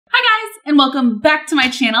and welcome back to my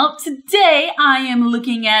channel. Today I am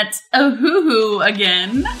looking at Ohuhu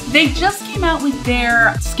again. They just came out with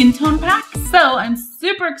their Skintone pack, so I'm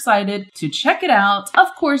super excited to check it out.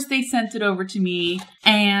 Of course, they sent it over to me,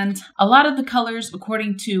 and a lot of the colors,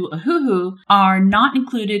 according to Ohuhu, are not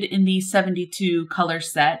included in the 72 color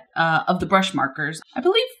set of the brush markers. I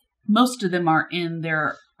believe most of them are in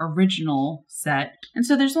their original set, and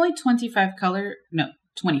so there's only 24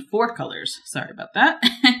 colors, sorry about that.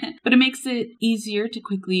 But it makes it easier to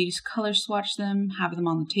quickly color swatch them, have them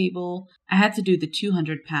on the table. I had to do the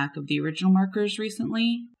 200 pack of the original markers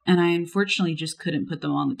recently, and I unfortunately just couldn't put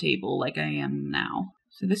them on the table like I am now.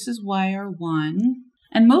 So this is YR1,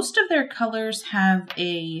 and most of their colors have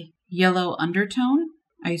a yellow undertone.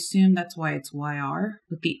 I assume that's why it's YR,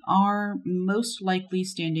 with the R most likely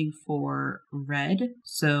standing for red,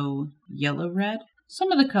 so yellow-red.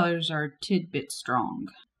 Some of the colors are a tidbit strong,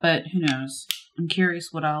 but who knows. I'm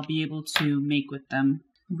curious what I'll be able to make with them.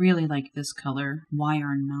 I really like this color,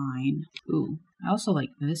 YR9. Ooh, I also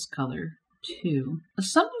like this color too.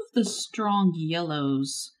 Some of the strong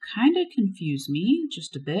yellows kind of confuse me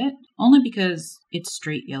just a bit, only because it's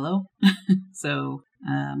straight yellow. So,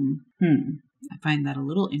 I find that a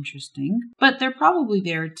little interesting. But they're probably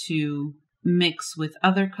there to mix with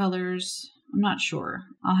other colors. I'm not sure.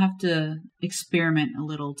 I'll have to experiment a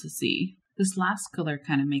little to see. This last color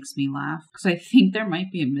kind of makes me laugh because I think there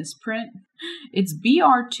might be a misprint. It's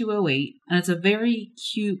BR208 and it's a very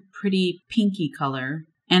cute, pretty pinky color.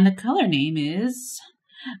 And the color name is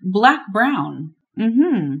Black Brown.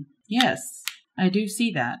 Yes, I do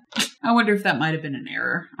see that. I wonder if that might have been an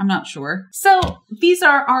error. I'm not sure. So these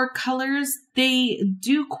are our colors. They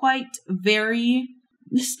do quite vary.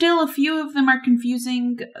 Still, a few of them are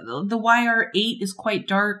confusing. The YR8 is quite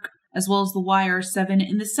dark, as well as the YR7,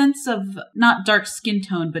 in the sense of not dark skin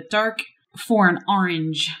tone, but dark for an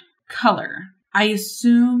orange color. I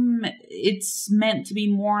assume it's meant to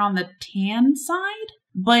be more on the tan side,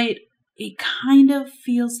 but it kind of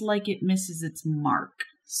feels like it misses its mark.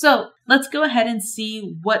 So let's go ahead and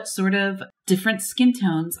see what sort of different skin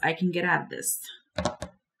tones I can get out of this.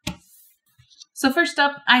 So first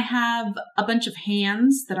up, I have a bunch of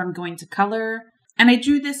hands that I'm going to color. And I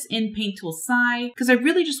drew this in Paint Tool Sai because I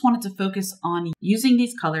really just wanted to focus on using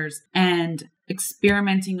these colors and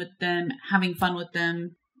experimenting with them, having fun with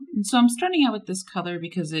them. And so I'm starting out with this color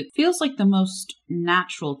because it feels like the most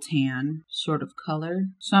natural tan sort of color.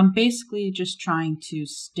 So I'm basically just trying to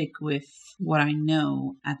stick with what I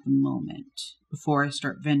know at the moment before I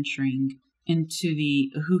start venturing into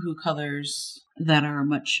the Ohuhu colors that are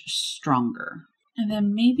much stronger. And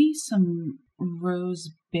then maybe some rose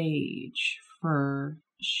beige for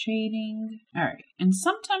shading. All right, and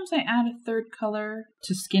sometimes I add a third color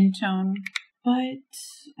to skin tone, but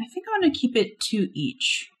I think I'm going to keep it 2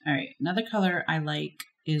 each. All right, another color I like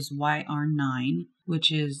is YR9,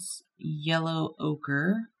 which is yellow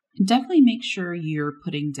ochre. Definitely make sure you're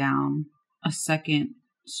putting down a second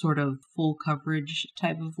sort of full coverage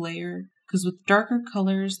type of layer, because with darker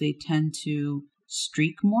colors, they tend to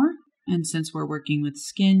streak more. And since we're working with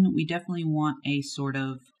skin, we definitely want a sort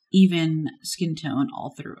of even skin tone all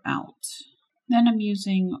throughout. Then I'm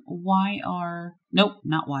using Y12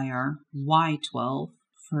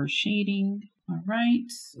 for shading. All right,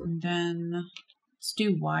 and then let's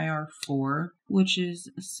do YR4, which is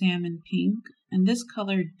a salmon pink. And this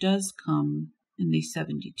color does come in the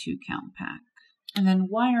 72 count pack. And then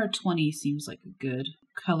YR20 seems like a good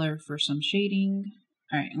color for some shading.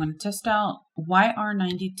 All right, I'm going to test out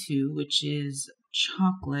YR92, which is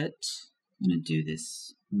chocolate. I'm going to do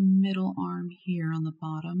this middle arm here on the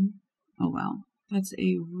bottom. Oh, wow. That's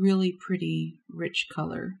a really pretty, rich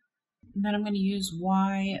color. And then I'm going to use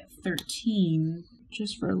Y13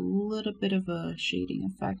 just for a little bit of a shading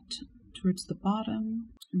effect towards the bottom.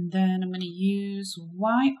 And then I'm going to use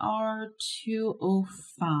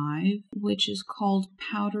YR205, which is called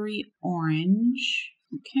Powdery Orange.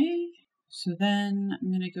 Okay. So then I'm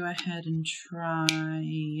going to go ahead and try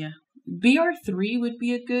BR3 would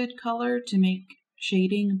be a good color to make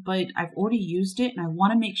shading, but I've already used it and I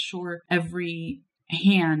want to make sure every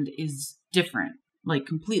hand is different, like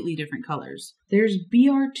completely different colors. There's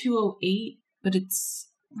BR208, but it's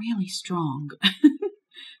really strong.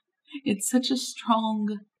 It's such a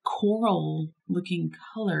strong coral looking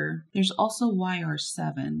color. There's also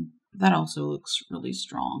YR7. That also looks really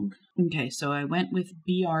strong. Okay, so I went with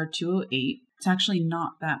BR208. It's actually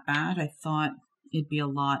not that bad. I thought it'd be a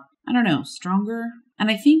lot, I don't know, stronger. And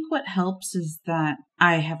I think what helps is that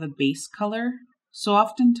I have a base color. So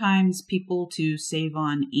oftentimes people, to save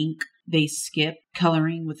on ink, they skip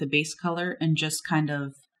coloring with a base color and just kind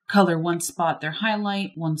of color one spot their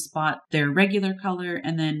highlight, one spot their regular color,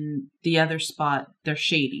 and then the other spot their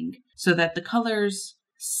shading, so that the colors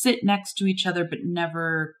sit next to each other but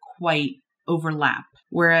never quite overlap.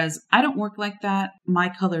 Whereas I don't work like that. My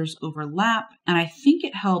colors overlap, and I think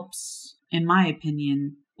it helps, in my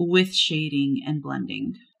opinion, with shading and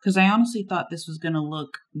blending. Because I honestly thought this was going to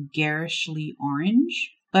look garishly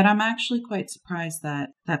orange, but I'm actually quite surprised that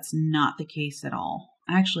that's not the case at all.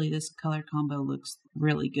 Actually, this color combo looks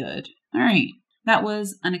really good. All right, that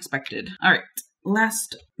was unexpected. All right,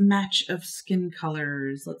 last match of skin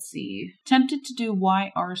colors. Let's see. Tempted to do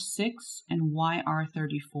YR6 and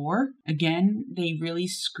YR34. Again, they really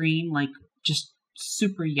scream like just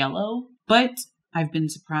super yellow, but I've been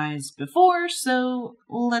surprised before, so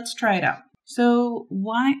let's try it out. So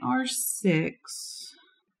YR6,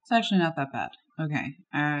 it's actually not that bad. Okay,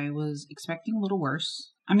 I was expecting a little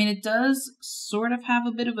worse. I mean, it does sort of have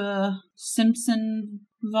a bit of a Simpson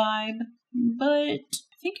vibe, but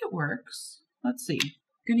I think it works. Let's see. I'm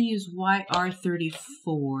going to use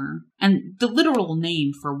YR34, and the literal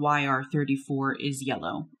name for YR34 is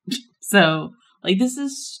yellow. So, like, this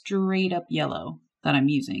is straight up yellow that I'm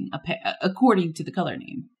using, according to the color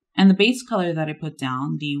name. And the base color that I put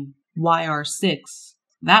down, the YR6,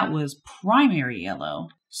 that was primary yellow.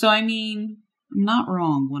 So, I mean, I'm not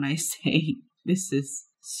wrong when I say this is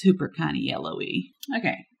super kind of yellowy.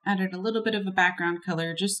 Okay, added a little bit of a background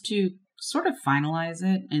color just to sort of finalize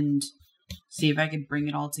it and see if I could bring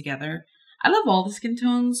it all together. I love all the skin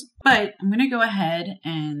tones, but I'm going to go ahead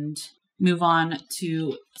and move on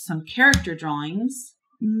to some character drawings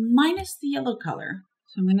minus the yellow color.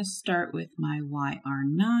 So I'm going to start with my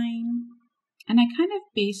YR9. And I kind of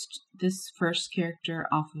based this first character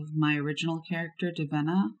off of my original character,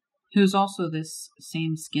 Devena, who's also this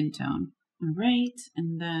same skin tone. All right,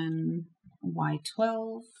 and then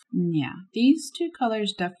Y12. Yeah, these two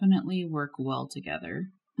colors definitely work well together.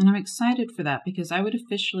 And I'm excited for that because I would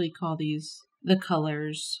officially call these the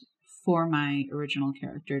colors for my original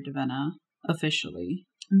character, Devena, officially.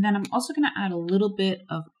 And then I'm also going to add a little bit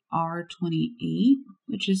of R28,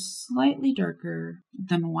 which is slightly darker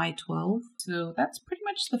than Y12. So that's pretty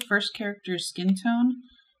much the first character's skin tone.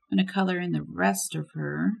 I'm going to color in the rest of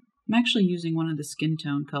her. I'm actually using one of the skin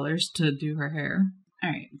tone colors to do her hair.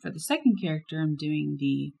 Alright, for the second character, I'm doing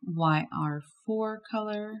the YR4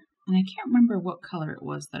 color. And I can't remember what color it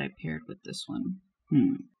was that I paired with this one. I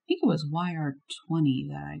think it was YR20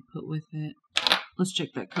 that I put with it. Let's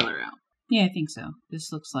check that color out. Yeah, I think so.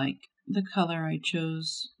 This looks like the color I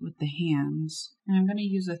chose with the hands. And I'm going to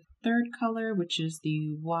use a third color, which is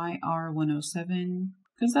the YR107,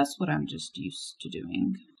 because that's what I'm just used to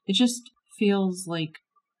doing. It just feels like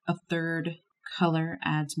a third color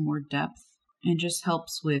adds more depth and just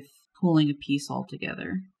helps with pulling a piece all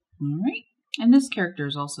together. Alright. And this character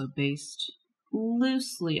is also based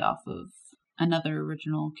loosely off of another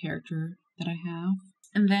original character that I have.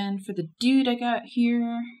 And then for the dude I got here,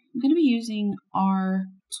 I'm going to be using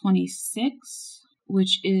R26,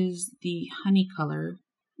 which is the honey color.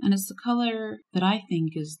 And it's the color that I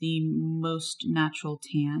think is the most natural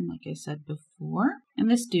tan, like I said before. And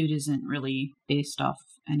this dude isn't really based off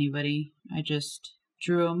anybody. I just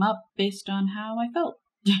drew him up based on how I felt.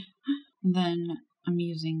 And then I'm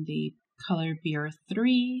using the color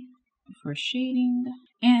BR3 for shading.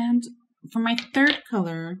 And for my third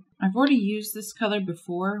color, I've already used this color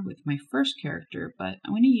before with my first character, but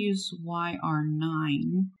I'm going to use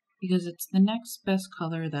YR9 because it's the next best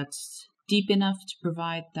color that's deep enough to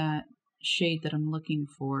provide that shade that I'm looking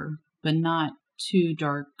for, but not too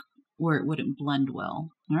dark where it wouldn't blend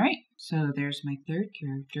well. All right, so there's my third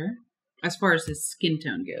character. As far as his skin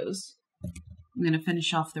tone goes, I'm going to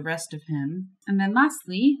finish off the rest of him. And then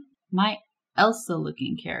lastly, my Elsa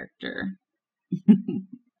looking character.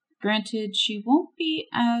 Granted, she won't be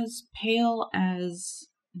as pale as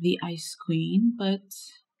the Ice Queen, but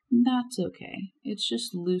that's okay. It's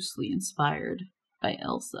just loosely inspired by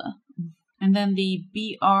Elsa. And then the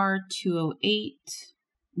BR208,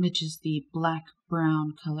 which is the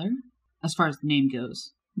black-brown color, as far as the name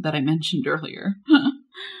goes, that I mentioned earlier.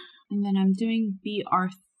 And then I'm doing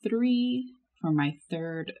BR3 for my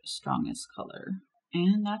third strongest color.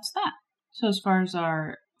 And that's that. So as far as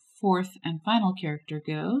our fourth and final character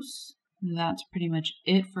goes, that's pretty much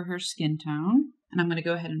it for her skin tone. And I'm going to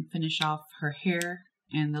go ahead and finish off her hair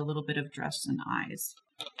and the little bit of dress and eyes.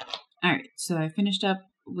 Alright, so I finished up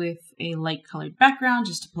with a light colored background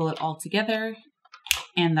just to pull it all together.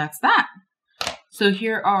 And that's that. So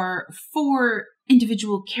here are 4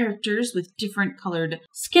 individual characters with different colored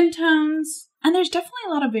skin tones. And there's definitely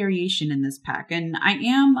a lot of variation in this pack, and I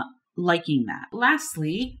am liking that.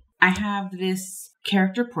 Lastly, I have this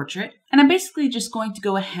character portrait, and I'm basically just going to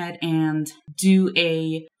go ahead and do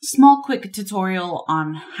a small quick tutorial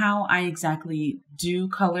on how I exactly do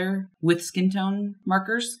color with skin tone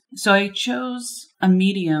markers. So I chose a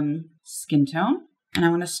medium skin tone, and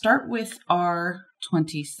I'm going to start with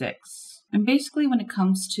R26. And basically when it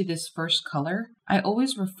comes to this first color, I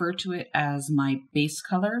always refer to it as my base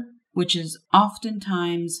color, which is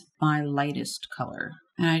oftentimes my lightest color.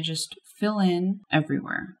 And I just fill in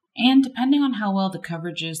everywhere. And depending on how well the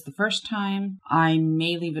coverage is the first time, I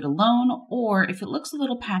may leave it alone, or if it looks a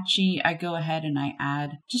little patchy, I go ahead and I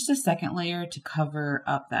add just a second layer to cover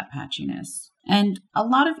up that patchiness. And a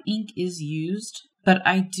lot of ink is used, but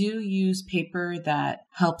I do use paper that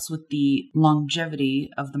helps with the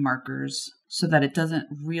longevity of the markers so that it doesn't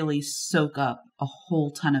really soak up a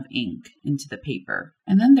whole ton of ink into the paper.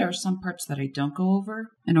 And then there are some parts that I don't go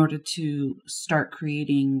over in order to start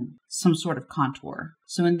creating some sort of contour.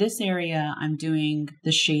 So in this area, I'm doing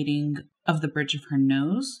the shading of the bridge of her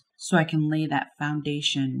nose so I can lay that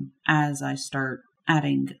foundation as I start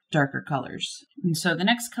adding darker colors. And so the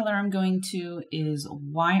next color I'm going to is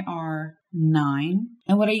YR9.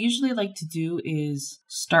 And what I usually like to do is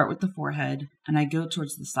start with the forehead and I go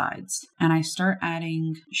towards the sides and I start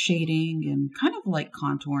adding shading and kind of like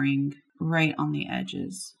contouring right on the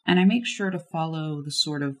edges. And I make sure to follow the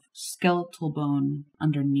sort of skeletal bone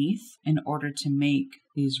underneath in order to make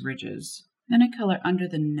these ridges. Then I color under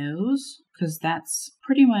the nose because that's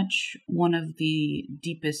pretty much one of the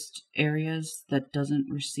deepest areas that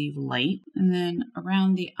doesn't receive light. And then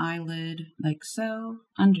around the eyelid, like so,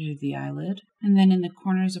 under the eyelid. And then in the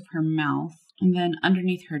corners of her mouth. And then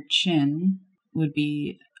underneath her chin would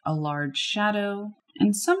be a large shadow.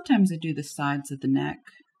 And sometimes I do the sides of the neck.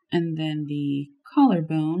 And then the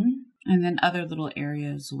collarbone. And then other little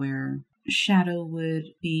areas where shadow would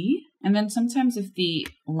be. And then sometimes if the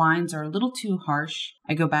lines are a little too harsh,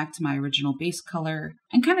 I go back to my original base color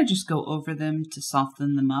and kind of just go over them to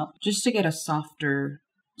soften them up, just to get a softer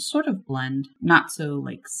sort of blend, not so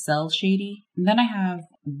like cell shady. And then I have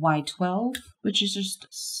Y12, which is just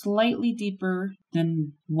slightly deeper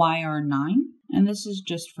than YR9. And this is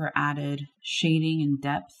just for added shading and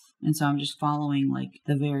depth. And so I'm just following like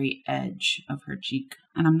the very edge of her cheek.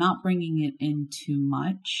 And I'm not bringing it in too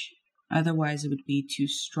much. Otherwise, it would be too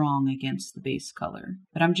strong against the base color.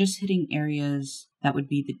 But I'm just hitting areas that would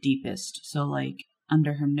be the deepest. So like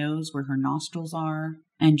under her nose where her nostrils are,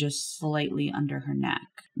 and just slightly under her neck.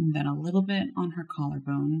 And then a little bit on her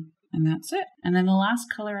collarbone. And that's it. And then the last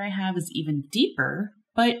color I have is even deeper,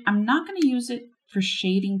 but I'm not going to use it for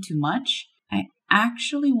shading too much. I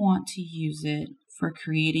actually want to use it for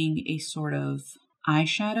creating a sort of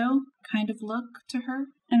eyeshadow kind of look to her.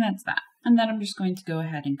 And that's that. And then I'm just going to go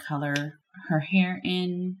ahead and color her hair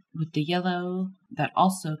in with the yellow that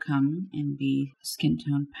also come in the skin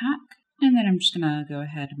tone pack. And then I'm just going to go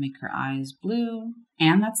ahead and make her eyes blue.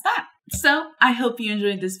 And that's that. So I hope you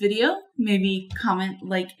enjoyed this video. Maybe comment,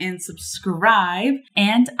 like, and subscribe.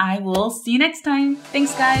 And I will see you next time.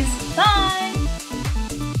 Thanks, guys. Bye.